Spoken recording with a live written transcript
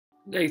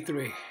Day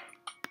 3.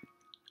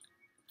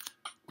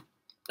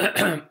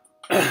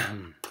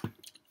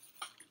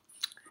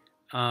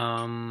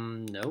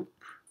 Nope.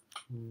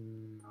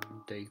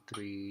 Day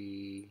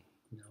 3.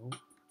 Nope.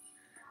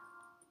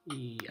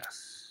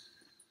 Yes.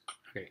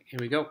 Okay, here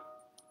we go.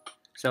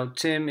 So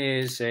Tim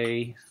is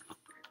a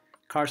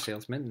car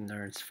salesman and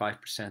earns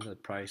 5% of the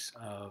price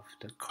of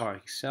the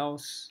car he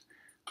sells.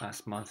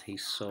 Last month he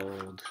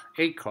sold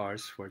 8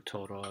 cars for a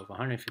total of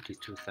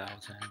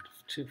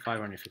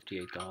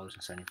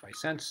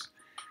 $152,558.75.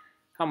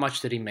 How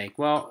much did he make?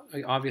 Well,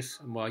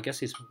 I guess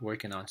he's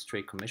working on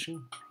straight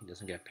commission. He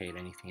doesn't get paid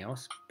anything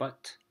else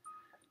but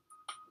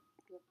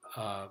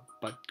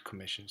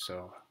commission.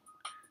 So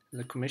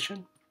the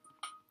commission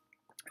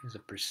is a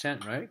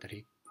percent, right, that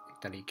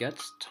he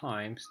gets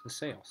times the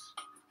sales.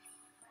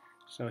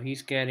 So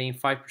he's getting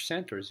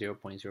 5% or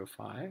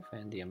 0.05,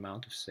 and the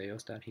amount of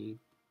sales that he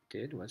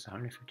did was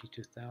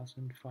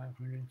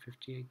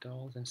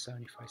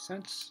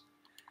 $152,558.75.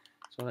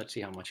 So let's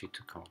see how much he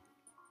took home.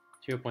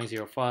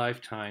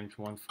 0.05 times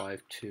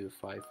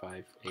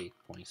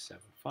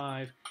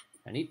 152,558.75,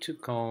 and he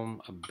took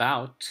home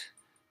about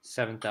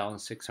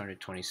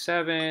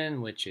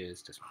 7,627, which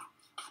is this one.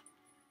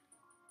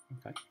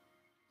 Okay.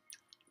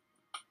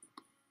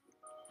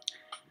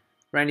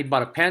 Randy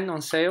bought a pen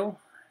on sale.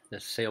 The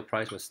sale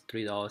price was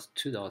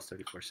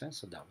 $2.34,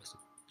 so that was a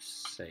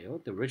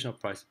sale. The original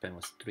price of the pen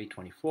was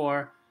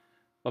 $3.24.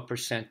 What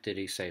percent did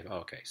he save?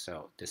 Okay,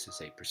 so this is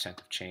a percent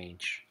of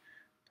change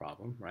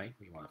problem, right?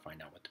 We want to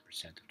find out what the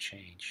percent of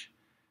change.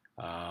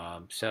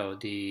 So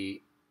the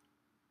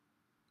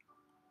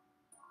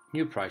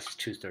new price is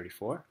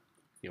 $2.34.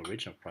 The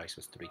original price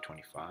was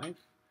 $3.25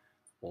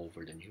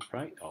 over the new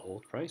price,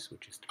 old price,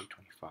 which is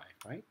 $3.25,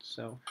 right?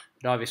 So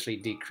it obviously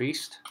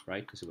decreased,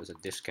 right, because it was a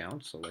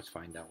discount. So let's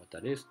find out what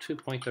that is.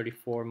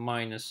 2.34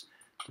 minus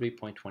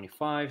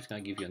 3.25 is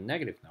going to give you a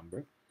negative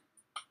number,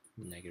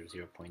 negative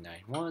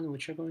 0.91,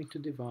 which you're going to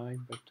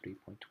divide by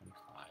 3.25.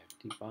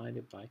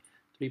 Divided by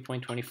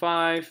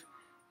 3.25,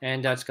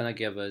 and that's going to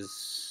give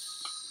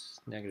us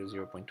negative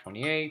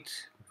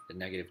 0.28. The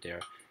negative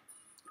there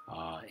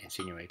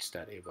insinuates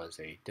that it was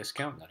a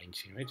discount, not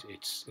insinuates,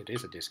 it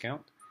is a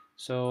discount.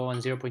 So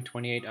on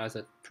 0.28 as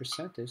a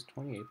percent is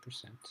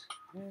 28%,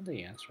 and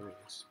the answer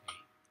is A.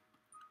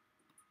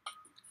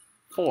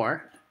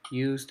 4.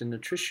 Use the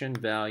nutrition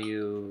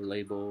value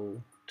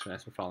label to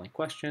answer the following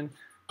question.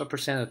 What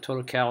percent of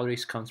total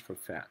calories comes from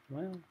fat?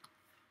 Well,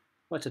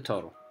 what's the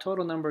total?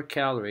 Total number of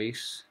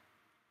calories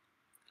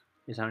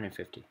is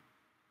 150.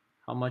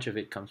 How much of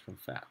it comes from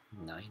fat?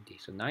 90.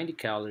 So 90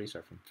 calories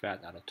are from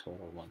fat out of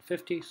total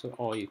 150. So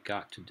all you've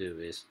got to do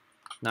is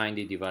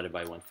 90 divided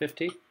by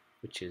 150,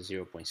 which is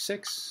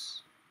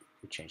 0.6.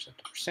 We change that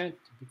to percent,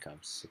 it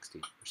becomes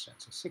 60%.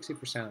 So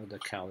 60% of the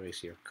calories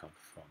here come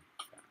from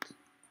fat.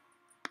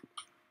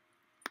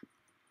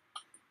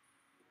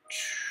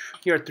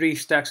 Here are 3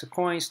 stacks of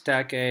coins.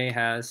 Stack A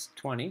has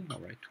 20. I'll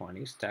write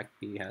 20. Stack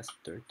B has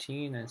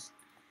 13 and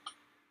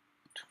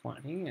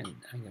 20. And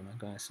I'm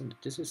going to assume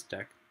that this is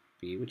stack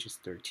B, which is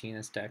 13,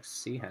 and stack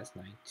C has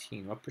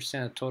 19. What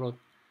percent of total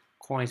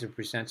coins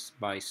represents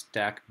by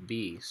stack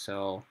B?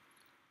 So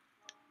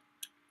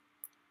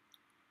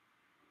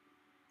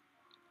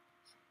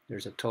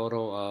there's a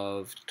total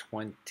of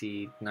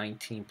 20,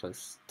 19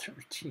 plus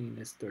 13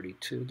 is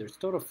 32. There's a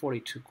total of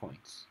 42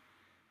 coins.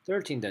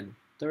 13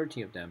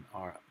 of them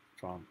are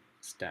from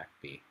stack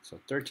B. So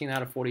 13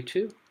 out of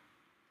 42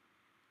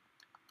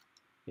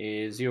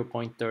 is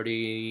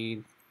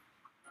 0.30.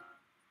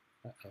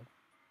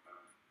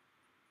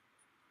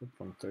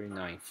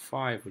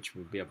 0.395, which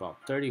would be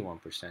about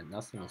 31%.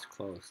 Nothing is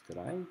close. Did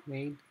I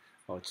made?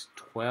 Oh, it's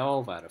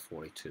 12 out of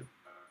 42.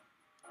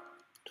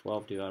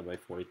 12 divided by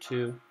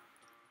 42.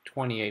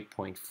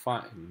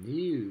 28.5.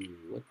 New.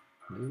 What?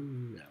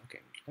 New.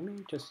 Okay. Let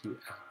me just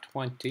use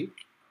 20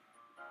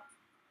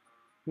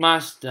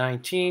 minus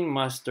 19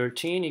 minus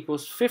 13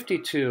 equals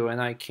 52,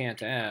 and I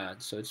can't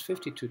add, so it's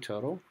 52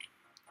 total,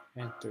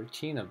 and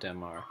 13 of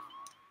them are.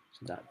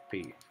 So that'd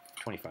be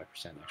 25%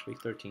 actually.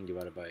 13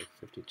 divided by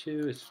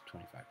 52 is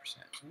 25%.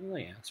 So the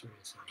answer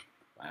is A.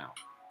 Wow.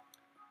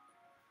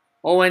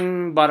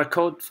 Owen bought a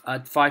coat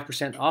at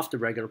 5% off the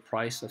regular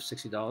price of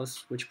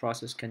 $60. Which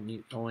process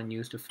can Owen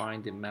use to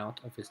find the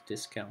amount of his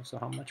discount? So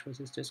how much was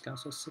his discount?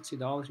 So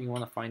 $60. You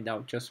want to find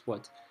out just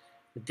what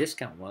the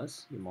discount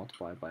was. You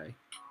multiply by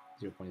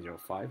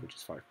 0.05, which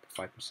is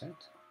 5%.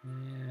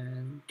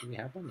 And do we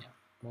have one? Yeah.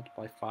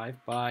 Multiply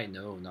 5 by,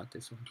 no, not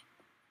this one.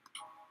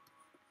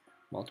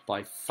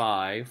 Multiply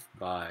 5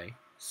 by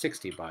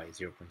 60 by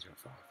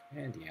 0.05.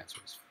 And the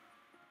answer is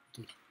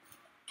D.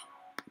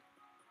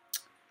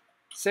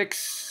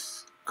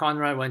 6.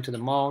 Conrad went to the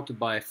mall to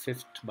buy a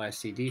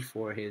CD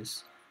for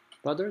his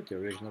brother. The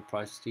original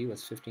price of CD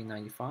was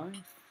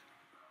 $15.95.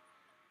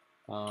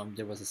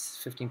 There was a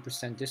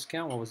 15%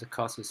 discount. What was the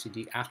cost of the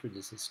CD after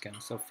this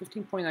discount? So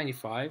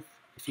 $15.95.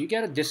 If you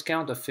get a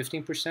discount of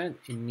 15%,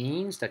 it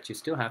means that you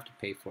still have to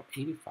pay for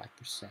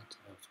 85%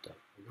 of the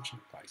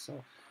original price.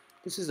 So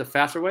this is a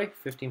faster way.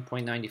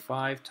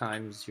 15.95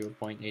 times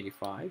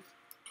 0.85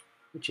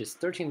 which is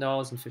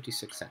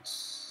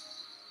 $13.56.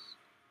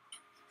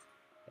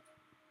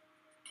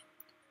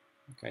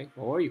 Okay,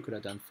 or you could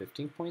have done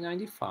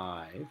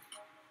 15.95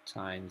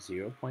 times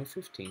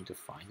 0.15 to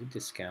find the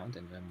discount,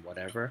 and then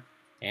whatever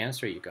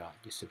answer you got,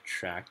 you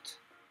subtract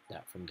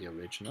that from the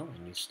original,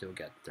 and you still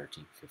get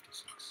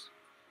 13.56.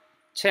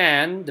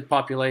 10, the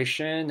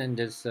population, and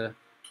there's the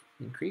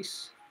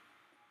increase.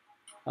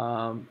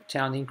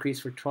 Town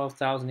increased for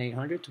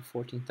 12,800 to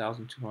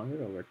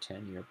 14,200 over a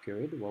 10-year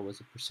period. What was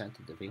the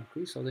percentage of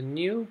increase? So the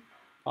new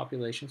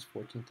population is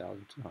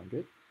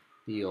 14,200.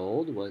 The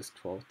old was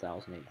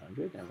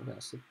 12,800, and we're going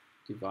to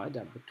divide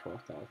that by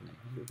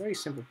 12,800. Very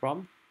simple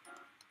problem.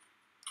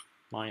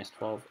 Minus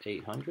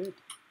 12,800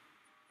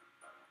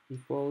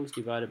 equals,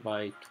 divided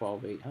by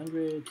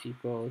 12,800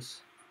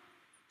 equals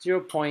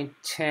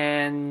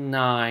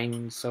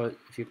 0.109. So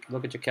if you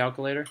look at your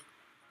calculator,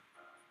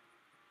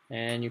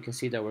 and you can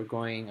see that we're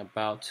going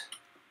about,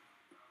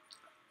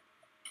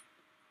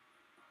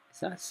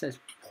 that says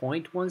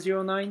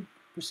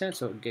 0.109%,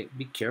 so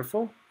be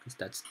careful, because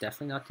that's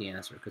definitely not the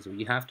answer, because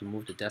you have to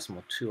move the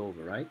decimal 2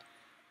 over, right?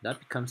 That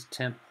becomes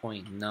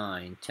 10.9.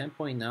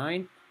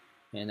 10.9,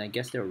 and I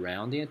guess they're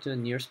rounding it to the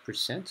nearest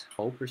percent,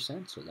 whole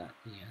percent, so that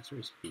the answer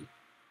is B.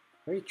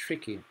 Very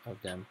tricky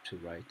of them to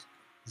write,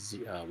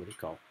 what do you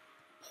call,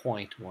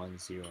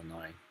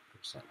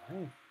 0.109%.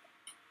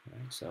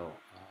 Right, so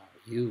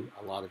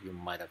a lot of you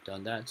might have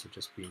done that, so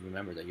just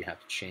remember that you have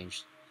to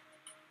change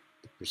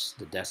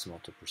the decimal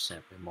to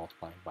percent by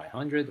multiplying by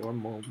 100 or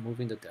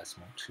moving the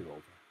decimal 2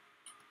 over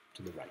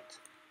to the right.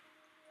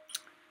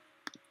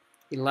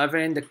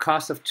 11, the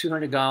cost of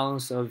 200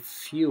 gallons of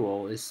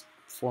fuel is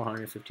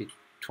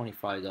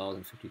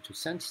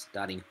 $425.52.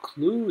 That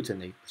includes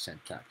an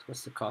 8% tax.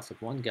 What's the cost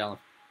of 1 gallon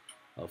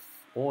of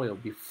oil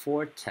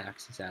before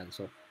tax is added?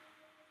 So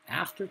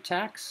after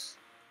tax,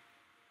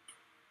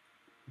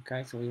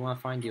 okay, so we want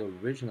to find the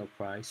original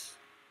price.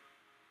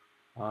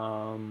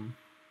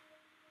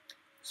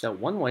 So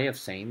one way of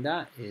saying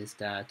that is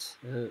that,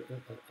 how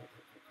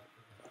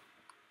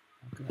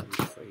can I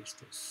rephrase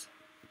this?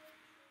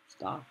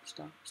 Stop.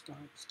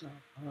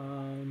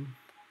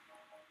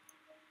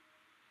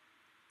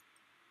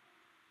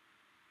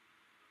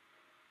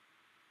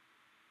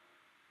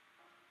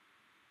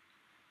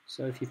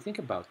 So if you think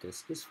about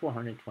this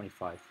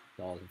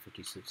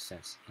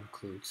 $425.56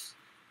 includes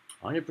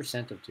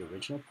 100% of the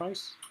original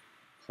price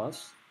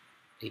plus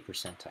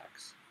 8%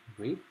 tax.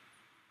 Agreed?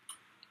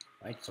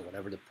 Right, so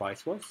whatever the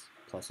price was,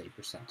 plus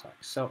 8%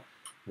 tax. So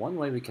one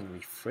way we can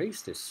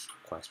rephrase this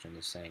question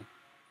is saying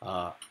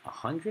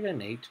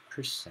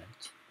 108%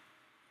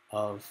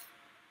 of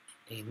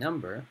a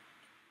number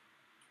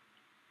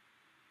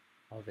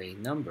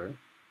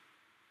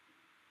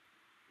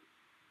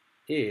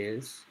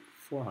is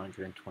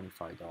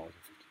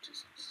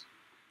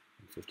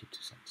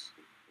 $425.52.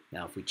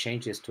 Now, if we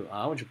change this to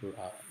algebra,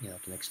 to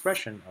an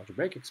expression,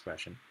 algebraic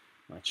expression,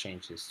 I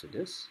change this to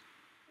this.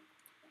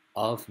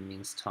 Of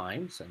means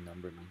times, and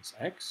number means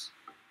x,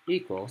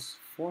 equals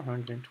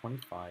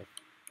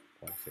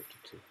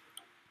 425.52.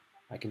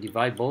 I can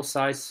divide both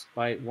sides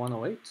by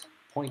 108,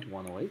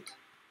 0.108,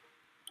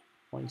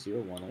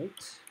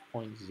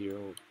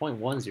 0.018,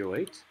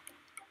 0.108,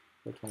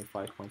 so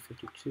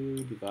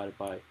 25.52 divided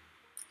by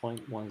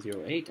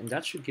 0.108, and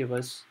that should give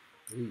us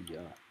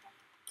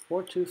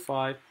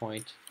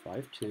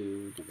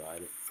 425.52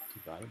 divided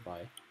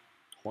by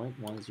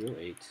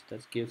 0.108.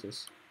 That gives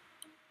us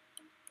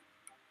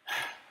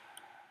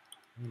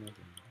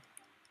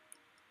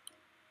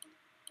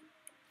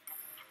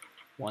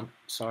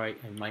sorry,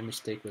 and my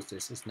mistake was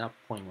this. It's not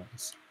 0.1,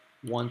 it's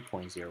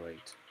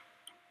 1.08.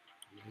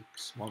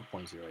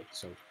 1.08.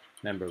 So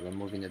remember, we're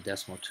moving the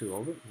decimal 2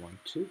 over.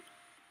 2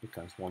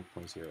 becomes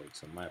 1.08.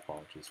 So my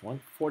apologies.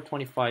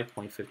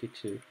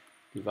 425.52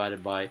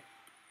 divided by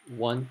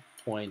 1.08.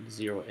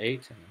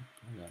 And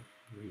I'm going to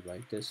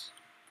rewrite this.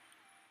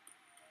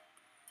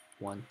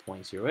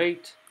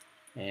 1.08.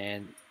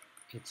 And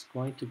it's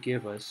going to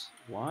give us,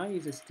 why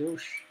is it still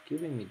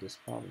giving me this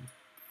problem?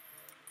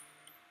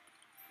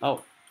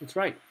 Oh, it's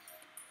right.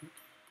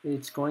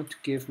 It's going to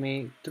give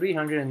me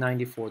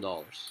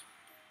 $394,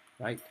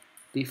 right?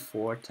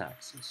 Before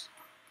taxes.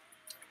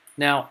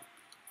 Now,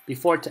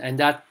 and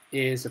that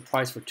is the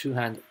price for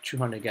 200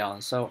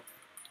 gallons. So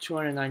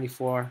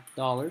 $294,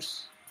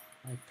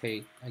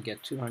 I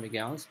get 200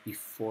 gallons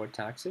before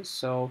taxes.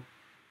 So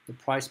the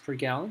price per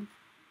gallon,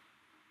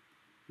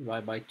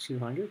 divide by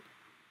 200.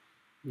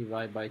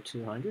 Divide by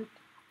 200,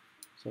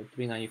 so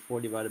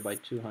 394 divided by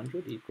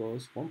 200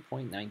 equals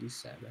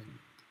 1.97.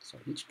 So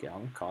each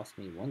gallon cost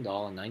me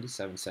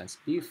 $1.97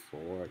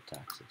 before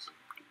taxes.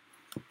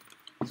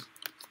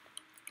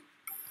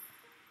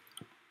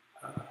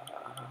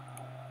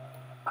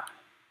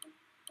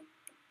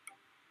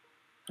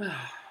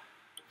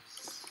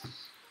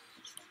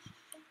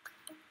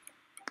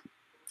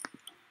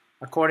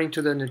 According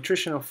to the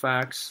nutritional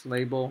facts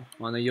label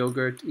on a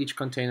yogurt, each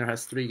container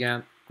has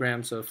 3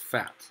 grams of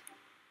fat.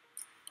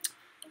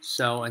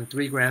 So, and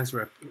 3 grams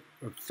of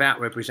fat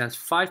represents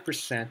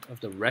 5% of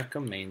the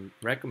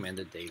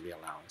recommended daily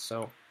allowance.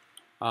 So,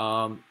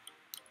 how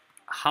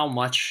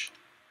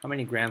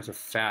many grams of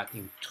fat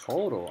in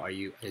total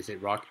is it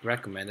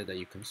recommended that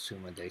you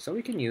consume a day? So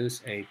we can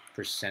use a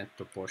percent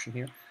proportion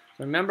here.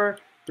 So remember,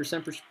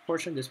 percent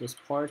proportion, this was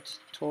part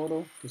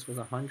total, this was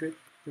 100%.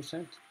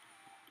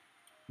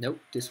 Nope,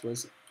 this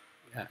was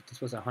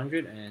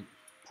 100 and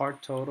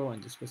part total,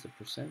 and this was the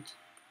percent,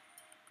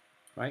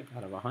 right,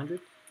 out of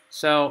 100.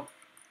 So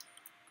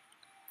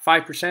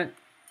 5%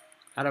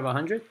 out of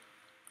 100.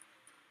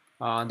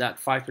 That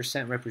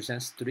 5%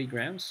 represents 3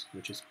 grams,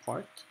 which is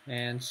part.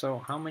 And so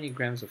how many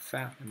grams of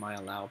fat am I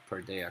allowed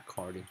per day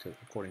according to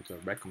the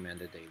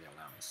recommended daily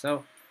allowance?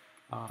 So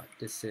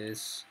this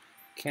is,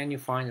 can you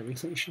find a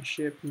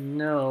relationship?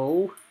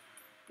 No.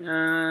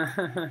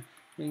 Hang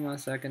on a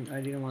second.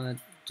 I didn't want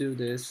to do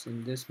this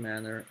in this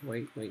manner.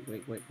 Wait.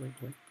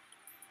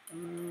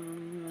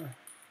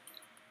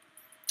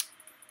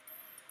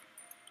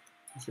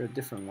 Is there a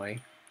different way?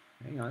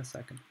 Hang on a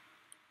second.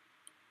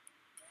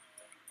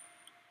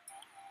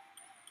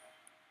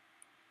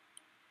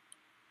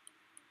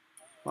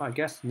 Well, I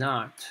guess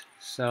not.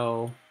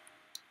 So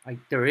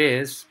there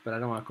is, but I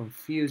don't want to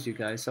confuse you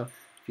guys. So if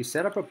you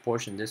set a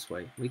proportion this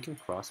way, we can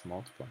cross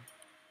multiply.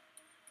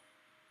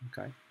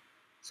 Okay.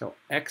 So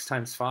x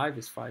times 5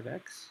 is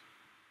 5x.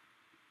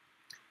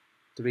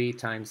 3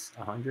 times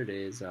 100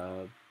 is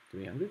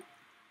 300.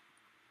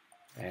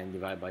 And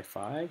divide by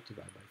 5,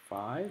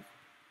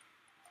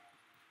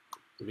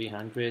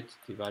 300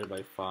 divided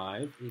by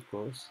 5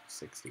 equals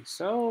 60.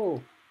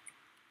 So,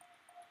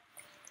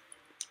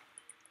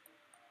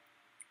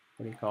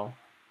 what do you call?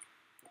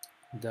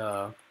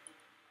 The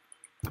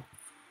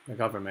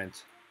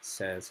government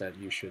says that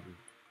you should,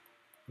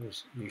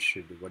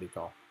 what do you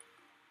call?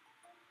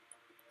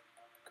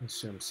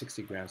 Consume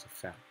 60 grams of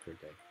fat per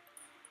day.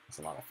 That's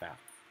a lot of fat.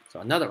 So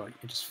another one,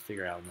 you just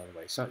figure out another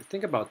way. So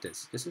think about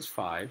this. This is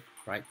 5,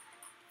 right?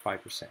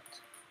 5%.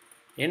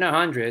 In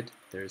 100,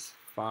 there's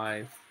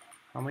 5.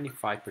 How many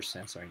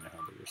 5% are in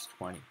 100? There's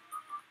 20.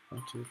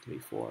 1, 2, 3,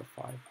 4,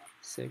 5,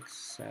 6,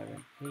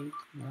 7, 8,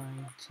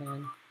 9,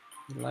 10,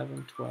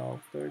 11,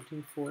 12,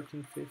 13,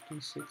 14,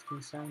 15,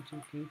 16,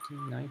 17, 18,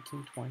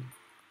 19, 20.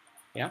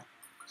 Yeah?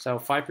 So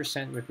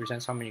 5%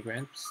 represents how many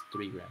grams?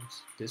 3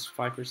 grams. This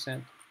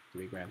 5%,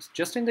 3 grams.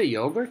 Just in the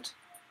yogurt,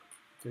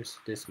 there's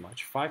this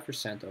much.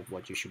 5% of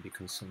what you should be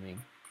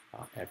consuming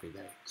every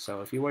day.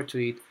 So if you were to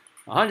eat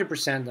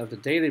 100% of the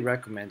daily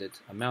recommended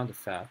amount of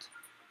fat,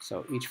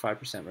 so each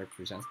 5%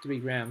 represents 3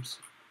 grams.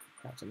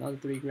 That's another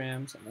 3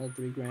 grams, another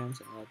 3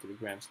 grams, another 3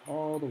 grams,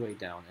 all the way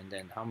down. And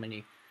then how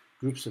many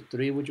groups of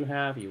 3 would you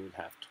have? You would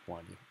have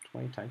 20.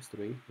 20 times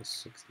 3 is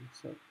 60.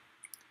 So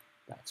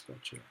that's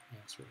what your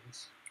answer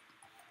is.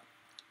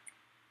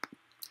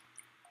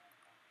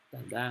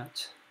 Then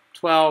that.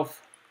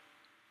 12.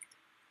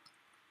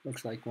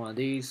 Looks like one of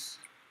these.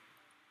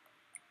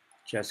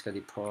 Jessica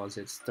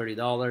deposits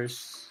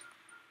 $30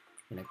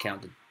 in an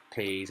account that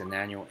pays an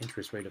annual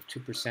interest rate of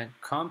 2%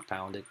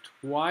 compounded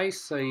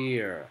twice a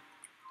year.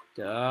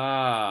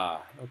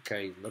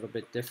 Okay, a little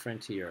bit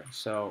different here.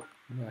 So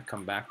I'm going to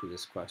come back to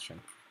this question.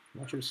 I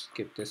want you to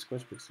skip this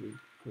question because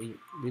we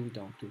really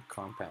don't do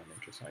compound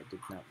interest. I did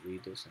not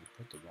read this and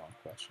put the wrong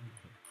question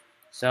here.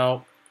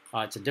 So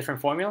it's a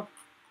different formula.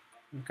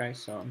 Okay,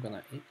 so I'm going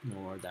to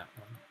ignore that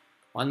one.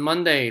 On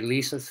Monday,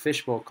 Lisa's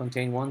fishbowl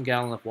contained 1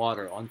 gallon of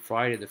water. On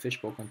Friday, the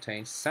fishbowl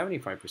contains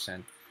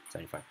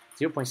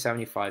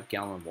 0.75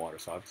 gallon of water.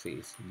 So obviously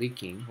it's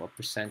leaking. What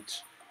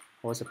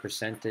was the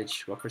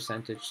percentage? What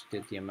percentage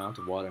did the amount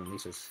of water in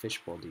Lisa's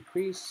fishbowl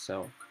decrease?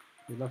 So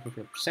we're looking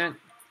for percent.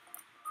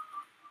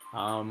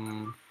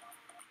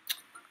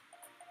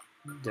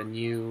 The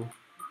new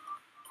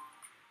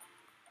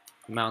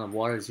amount of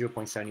water is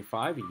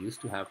 0.75. We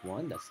used to have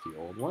 1. That's the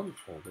old one,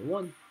 over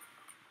 1.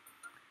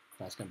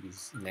 That's going to be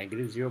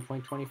negative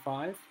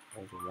 0.25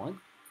 over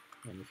 1.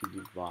 And if you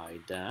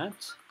divide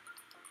that,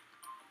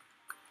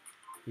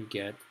 you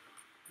get,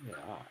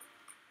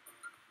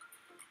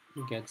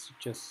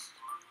 just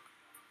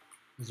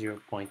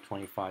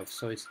 0.25.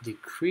 So it's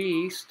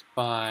decreased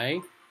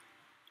by,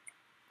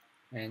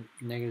 and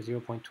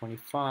negative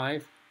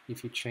 0.25.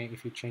 If you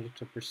change it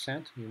to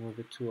percent, you move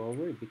it 2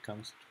 over, it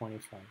becomes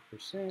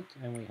 25%.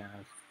 And we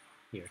have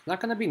here. It's not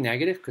going to be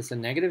negative because the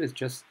negative is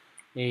just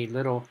a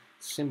little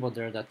symbol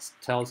there that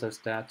tells us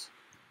that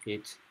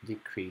it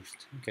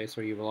decreased. Okay,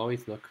 so you will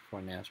always look for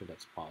an answer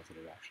that's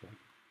positive, actually.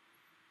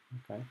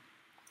 Okay,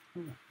 I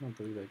don't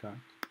believe I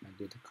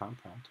did the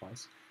compound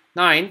twice.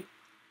 9.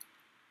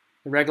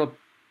 The regular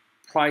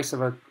price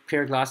of a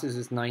pair of glasses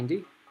is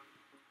 $90.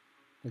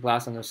 The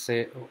glass are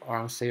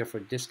on sale for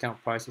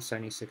discount price of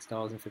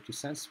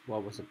 $76.50.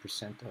 What was the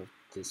percent of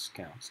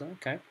discount? So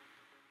okay,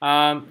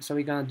 so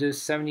we're gonna do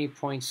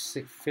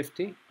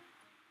 70.50.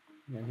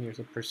 And here's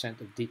a percent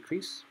of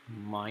decrease,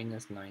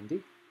 minus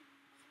 90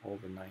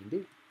 over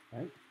 90,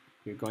 right?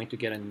 You're going to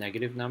get a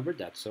negative number.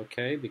 That's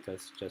okay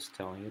because it's just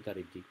telling you that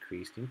it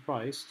decreased in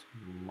price,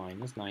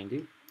 minus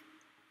 90.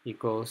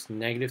 equals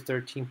negative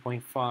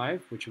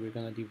 13.5, which we're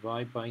going to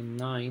divide by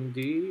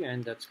 90,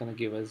 and that's going to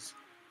give us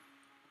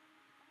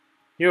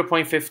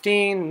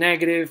 0.15.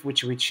 Negative,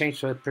 which we change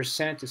to a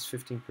percent, is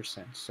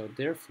 15%. So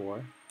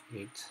therefore,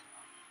 the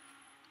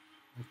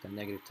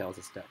negative tells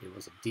us that it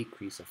was a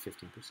decrease of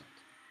 15%.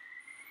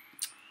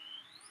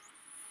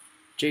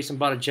 Jason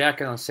bought a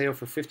jacket on sale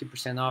for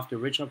 50% off the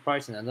original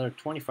price and another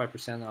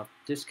 25% off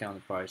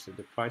discounted price. So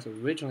the price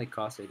originally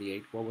cost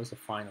 $88. What was the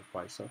final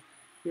price? So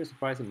here's the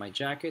price of my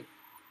jacket.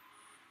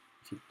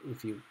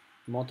 If you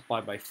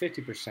multiply by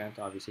 50%,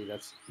 obviously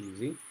that's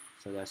easy.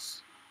 So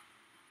that's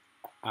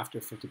after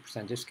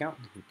 50% discount,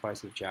 the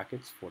price of the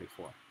jacket is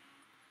 44.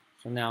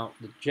 So now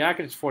the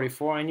jacket is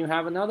 44, and you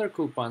have another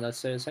coupon that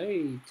says,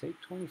 "Hey, take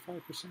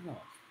 25%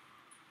 off."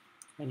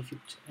 And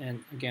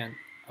again,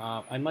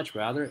 I'd much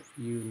rather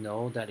you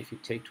know that if you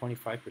take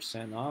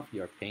 25% off,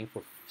 you are paying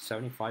for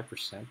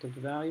 75% of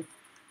the value.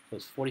 So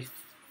it's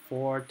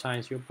 44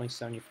 times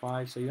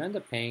 0.75, so you end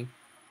up paying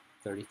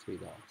 $33.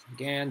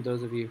 Again,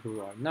 those of you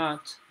who are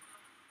not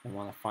and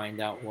want to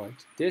find out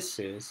what this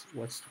is,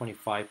 what's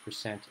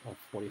 25% of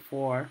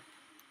 44,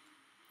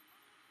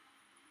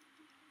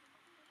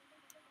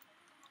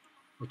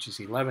 which is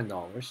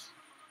 $11.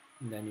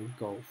 And then you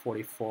go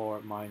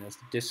 44 minus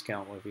the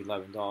discount of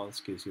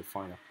 $11 gives you a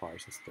final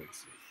price of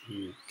 36.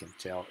 You can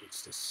tell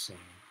it's the same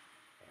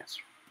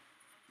answer.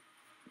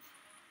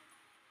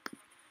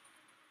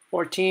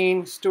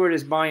 14, Stuart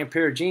is buying a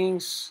pair of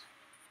jeans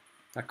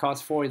that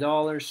costs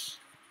 $40.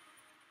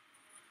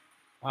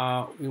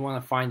 We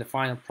want to find the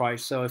final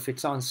price. So if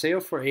it's on sale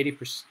for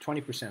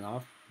 20%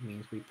 off, it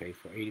means we pay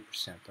for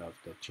 80% of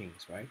the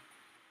jeans, right?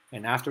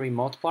 And after we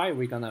multiply,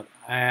 we're going to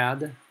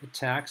add the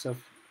tax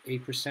of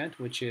 8%,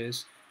 which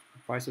is the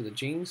price of the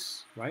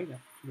jeans, right?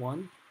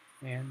 1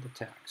 and the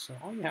tax. So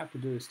all you have to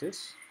do is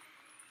this: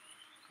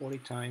 40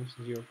 times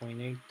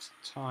 0.8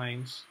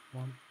 times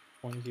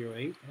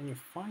 1.08, and your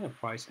final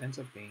price ends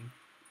up being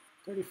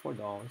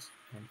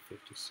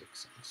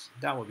 $34.56.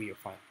 That would be your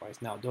final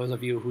price. Now, those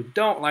of you who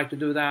don't like to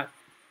do that,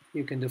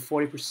 you can do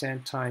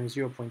 40% times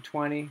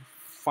 0.20,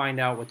 find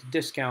out what the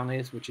discount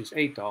is, which is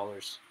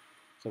 $8.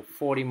 So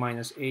 40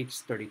 minus 8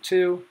 is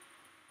 32.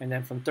 And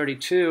then from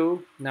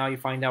 32, now you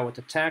find out what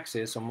the tax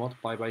is, so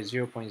multiply by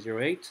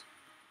 0.08,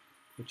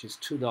 which is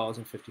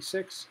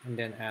 $2.56, and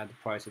then add the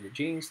price of the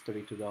jeans,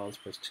 $32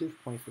 plus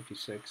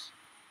 2.56,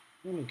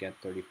 and you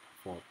get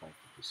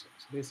 34.56.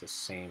 This is the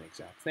same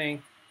exact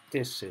thing.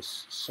 This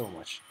is so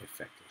much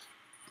effective.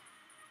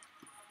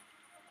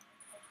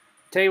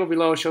 Table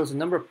below shows the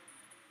number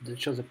that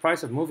shows the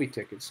price of movie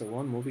tickets. So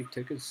one movie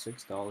ticket is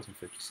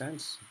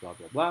 $6.50, blah,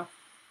 blah, blah.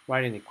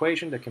 Write an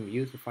equation that can be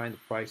used to find the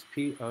price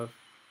P of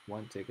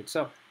one ticket.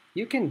 So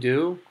you can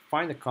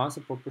find the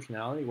constant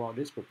proportionality. Well,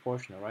 this is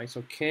proportional, right?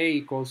 So K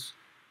equals,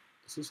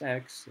 this is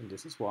X and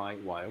this is Y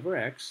over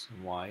X,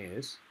 and Y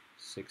is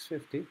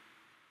 650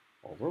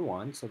 over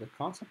 1. So the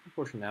constant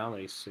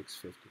proportionality is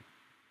 650.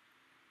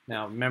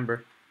 Now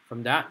remember,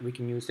 from that we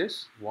can use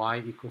this, Y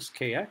equals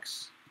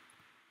Kx.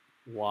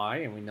 Y,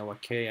 and we know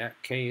what K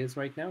is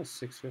right now, is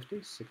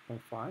 650,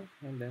 6.5,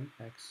 and then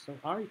X. So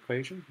our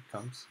equation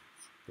becomes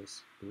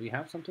this. Do we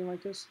have something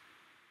like this?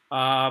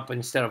 But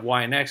instead of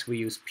Y and X, we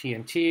use P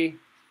and T.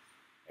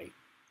 8.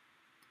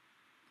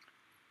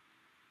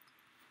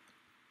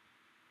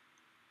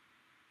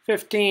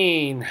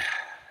 15.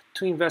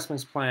 Two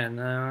investments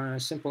plan.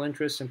 Simple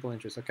interest,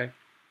 okay.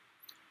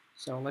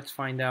 So let's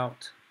find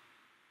out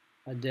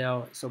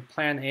Adele. So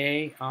plan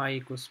A, I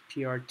equals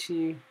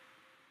PRT.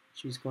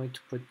 She's going to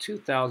put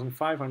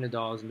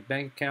 $2,500 in the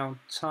bank account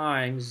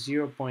times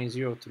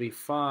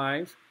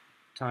 0.035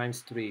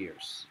 times 3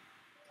 years.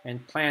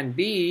 And plan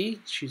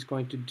B, she's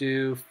going to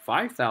do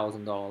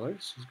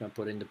 $5,000. She's going to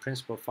put in the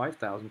principal of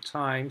 $5,000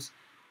 times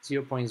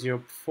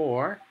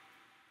 0.04.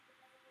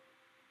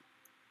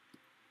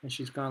 And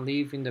she's going to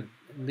leave it in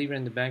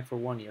the bank for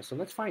 1 year. So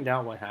let's find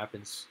out what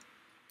happens.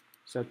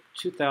 So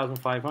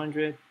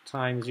 2,500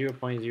 times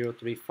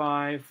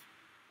 0.035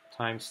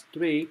 times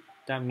 3.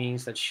 That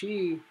means that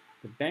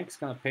the bank's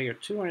going to pay her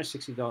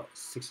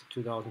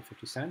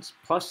 $262.50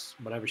 plus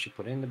whatever she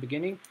put in the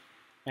beginning.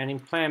 And in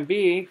plan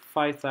B,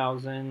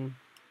 5,000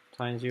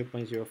 times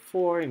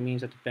 0.04, it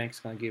means that the bank's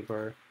going to give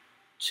her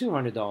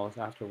 $200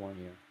 after 1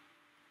 year.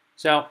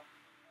 So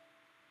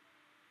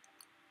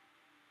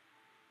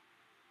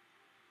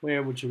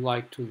where would you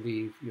like to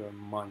leave your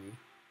money?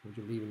 Would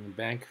you leave it in the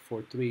bank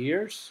for 3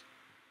 years,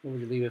 or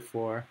would you leave it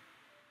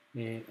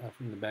in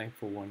the bank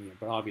for 1 year?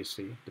 But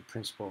obviously, the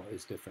principal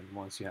is different.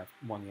 Once you have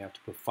one, you have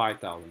to put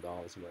 $5,000,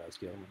 whereas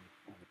the other one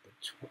you only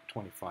put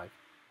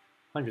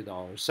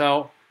 $2,500.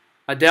 So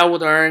Adele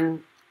would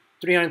earn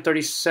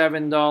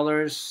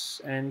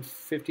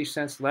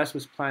 $337.50 less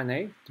with plan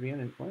A.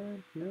 300? What?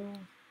 No, I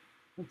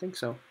don't think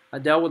so.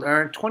 Adele would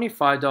earn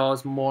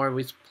 $25 more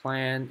with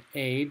plan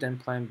A than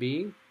plan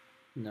B.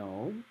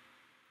 No.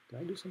 Did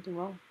I do something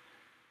wrong?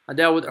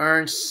 Adele would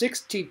earn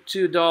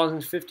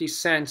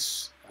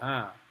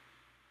 $62.50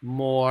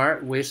 more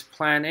with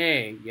plan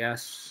A.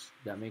 Yes,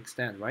 that makes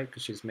sense, right?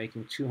 Because she's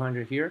making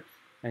 $200 here.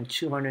 and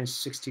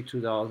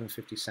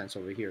 $262.50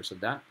 over here. So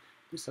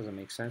this doesn't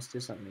make sense.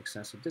 This doesn't make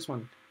sense. So this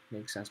one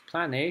makes sense.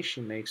 Plan A,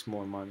 she makes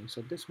more money.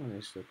 So this one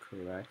is the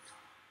correct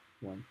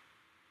one.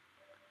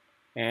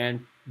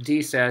 And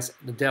D says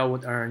Adele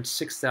would earn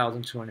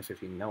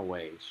 $6,250. No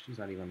way. She's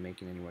not even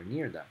making anywhere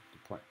near that. The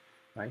point,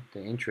 right?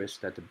 The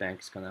interest that the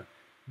bank is gonna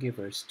give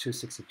her is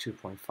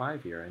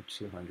 262.5 here and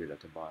 200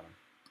 at the bottom.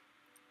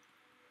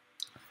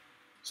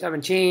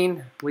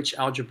 17. Which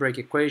algebraic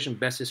equation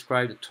best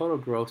describes the total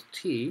growth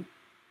T?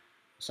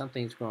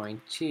 Something's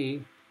growing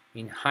T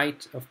in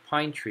height of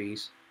pine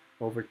trees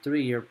over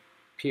 3-year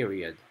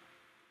period.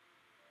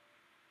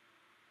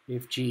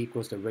 If G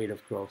equals the rate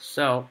of growth.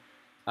 So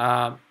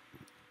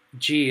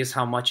G is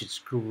how much it's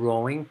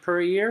growing per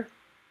year,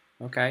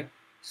 okay?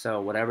 So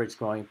whatever it's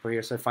growing per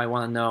year. So if I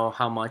want to know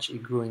how much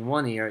it grew in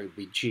 1 year, it would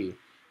be G.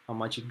 How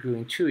much it grew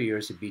in 2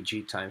 years, it'd be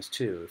G times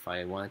 2. If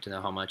I wanted to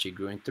know how much it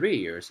grew in 3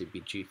 years, it'd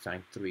be G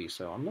times 3.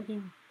 So I'm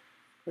looking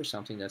for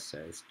something that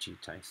says G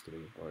times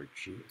 3 or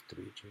G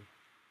 3G.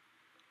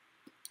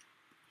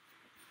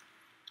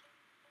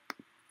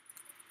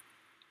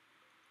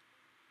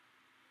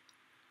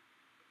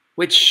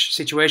 Which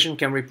situation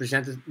can be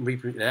represented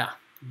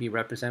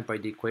by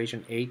the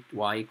equation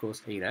 8y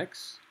equals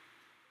 8x?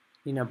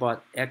 Nina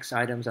bought X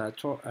items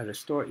at a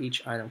store.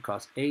 Each item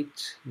cost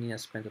 8. Nina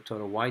spent a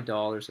total of Y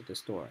dollars at the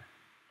store.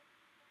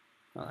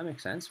 Well, that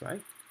makes sense,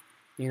 right?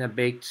 Nina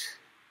baked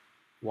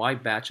Y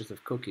batches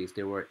of cookies.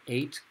 There were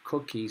 8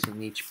 cookies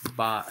in each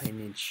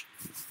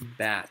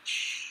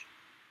batch.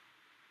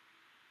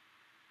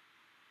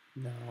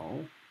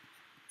 No,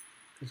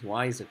 because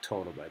Y is the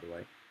total, by the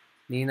way.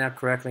 Nina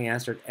correctly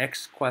answered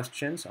X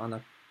questions on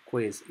a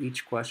quiz.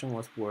 Each question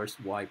was worth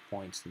Y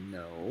points.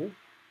 No.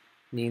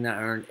 Nina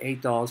earned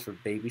 $8 for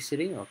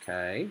babysitting.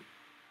 Okay.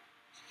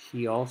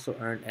 He also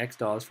earned X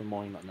dollars for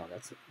mowing. No,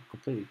 that's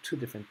completely 2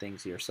 different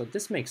things here. So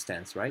this makes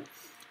sense, right?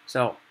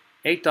 So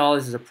 $8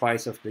 is the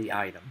price of the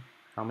item.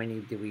 How many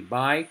did we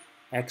buy?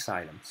 X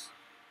items.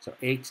 So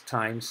 8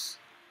 times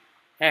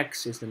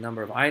X is the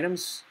number of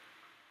items.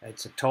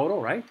 It's a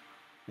total, right?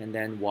 And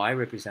then Y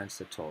represents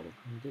the total.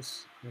 And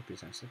this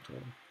represents the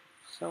total.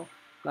 So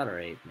letter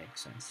A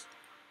makes sense.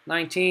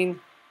 19.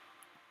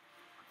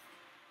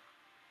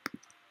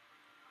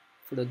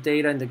 For the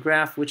data in the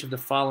graph, which of the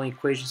following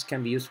equations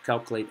can be used to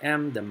calculate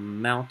M, the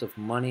amount of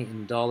money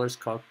in dollars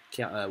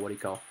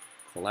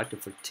collected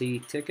for T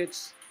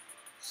tickets?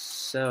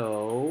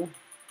 So,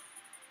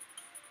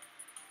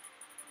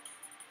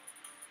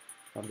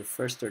 of the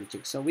first 30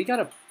 tickets. So we got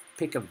to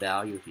pick a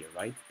value here,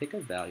 right? Pick a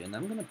value. And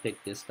I'm going to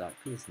pick this dot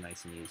because it's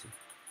nice and easy.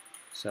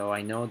 So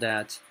I know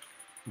that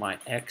my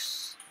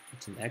X,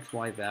 it's an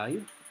XY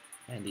value.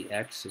 And the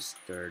X is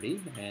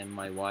 30. And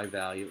my Y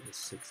value is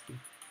 60.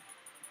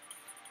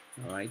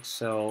 All right,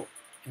 so,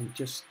 and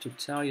just to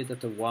tell you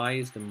that the Y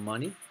is the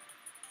money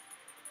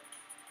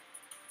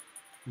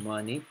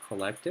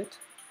collected,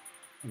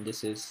 and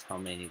this is how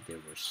many there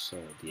were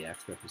sold, the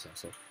X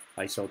represents. So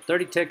I sold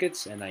 30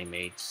 tickets and I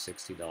made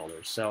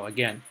 $60. So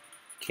again,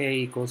 K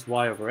equals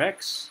Y over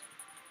X,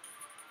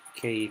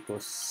 K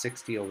equals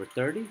 60 over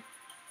 30,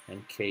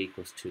 and K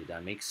equals 2.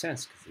 That makes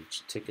sense because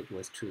each ticket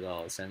was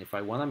 $2. And if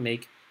I want to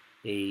make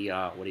a,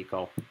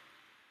 an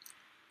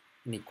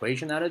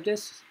equation out of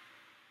this,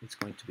 it's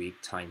going to be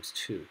times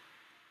 2.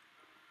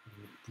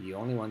 The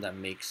only one that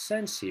makes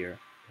sense here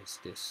is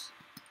this.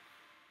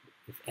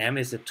 If M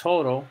is the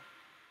total,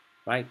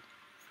 right,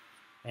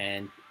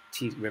 and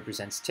T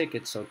represents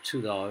tickets, so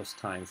 $2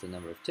 times the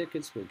number of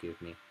tickets will give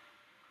me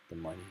the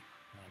money,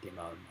 the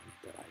amount of money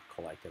that I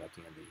collected at the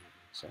end of the evening.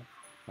 So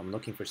I'm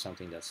looking for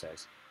something that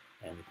says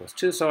M equals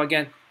 2. So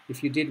again,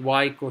 if you did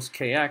Y equals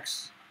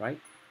KX, right,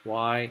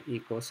 Y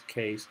equals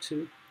K is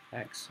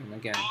 2X. And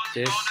again,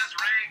 this is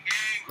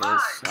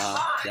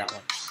that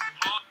one.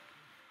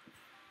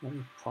 Let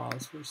me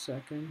pause for a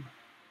second.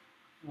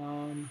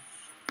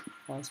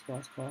 Pause.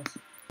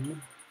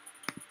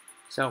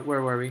 So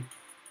where were we?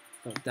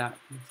 So that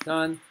is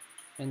done.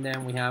 And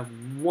then we have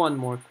one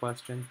more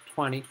question,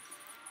 20.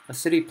 A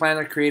city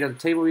planner created a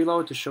table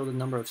below to show the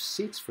number of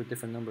seats for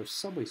different number of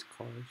subway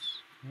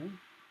cars. Okay?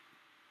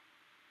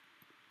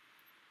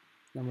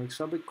 Number of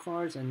subway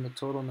cars and the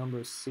total number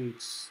of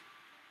seats.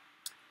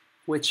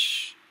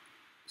 Which,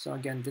 so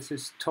again, this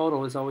is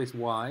total is always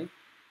Y,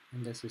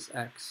 and this is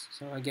X.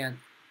 So again,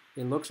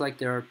 it looks like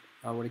they're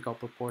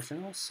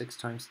proportional. 6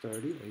 times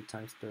 30, 8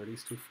 times 30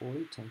 is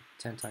 240,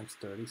 10 times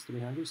 30 is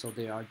 300. So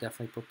they are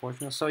definitely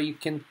proportional. So you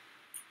can,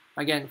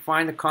 again,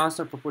 find the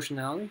constant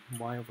proportionality,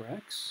 Y over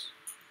X.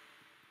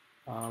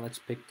 Let's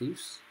pick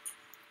these.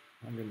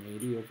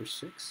 180 over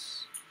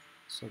 6.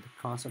 So the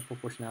constant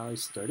proportionality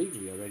is 30.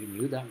 We already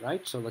knew that,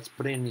 right? So let's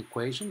put it in the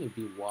equation. It'd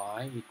be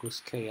Y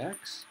equals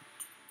KX.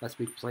 Let's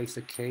replace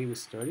the K with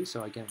 30.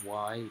 So again,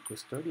 Y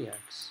equals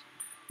 30X.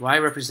 Y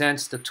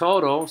represents the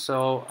total.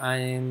 So,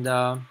 and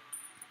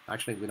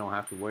actually we don't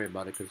have to worry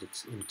about it because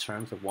it's in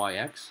terms of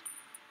YX.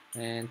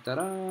 And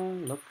ta-da,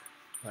 look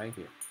right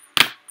here.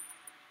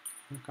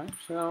 Okay,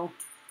 so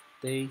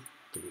day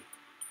 3.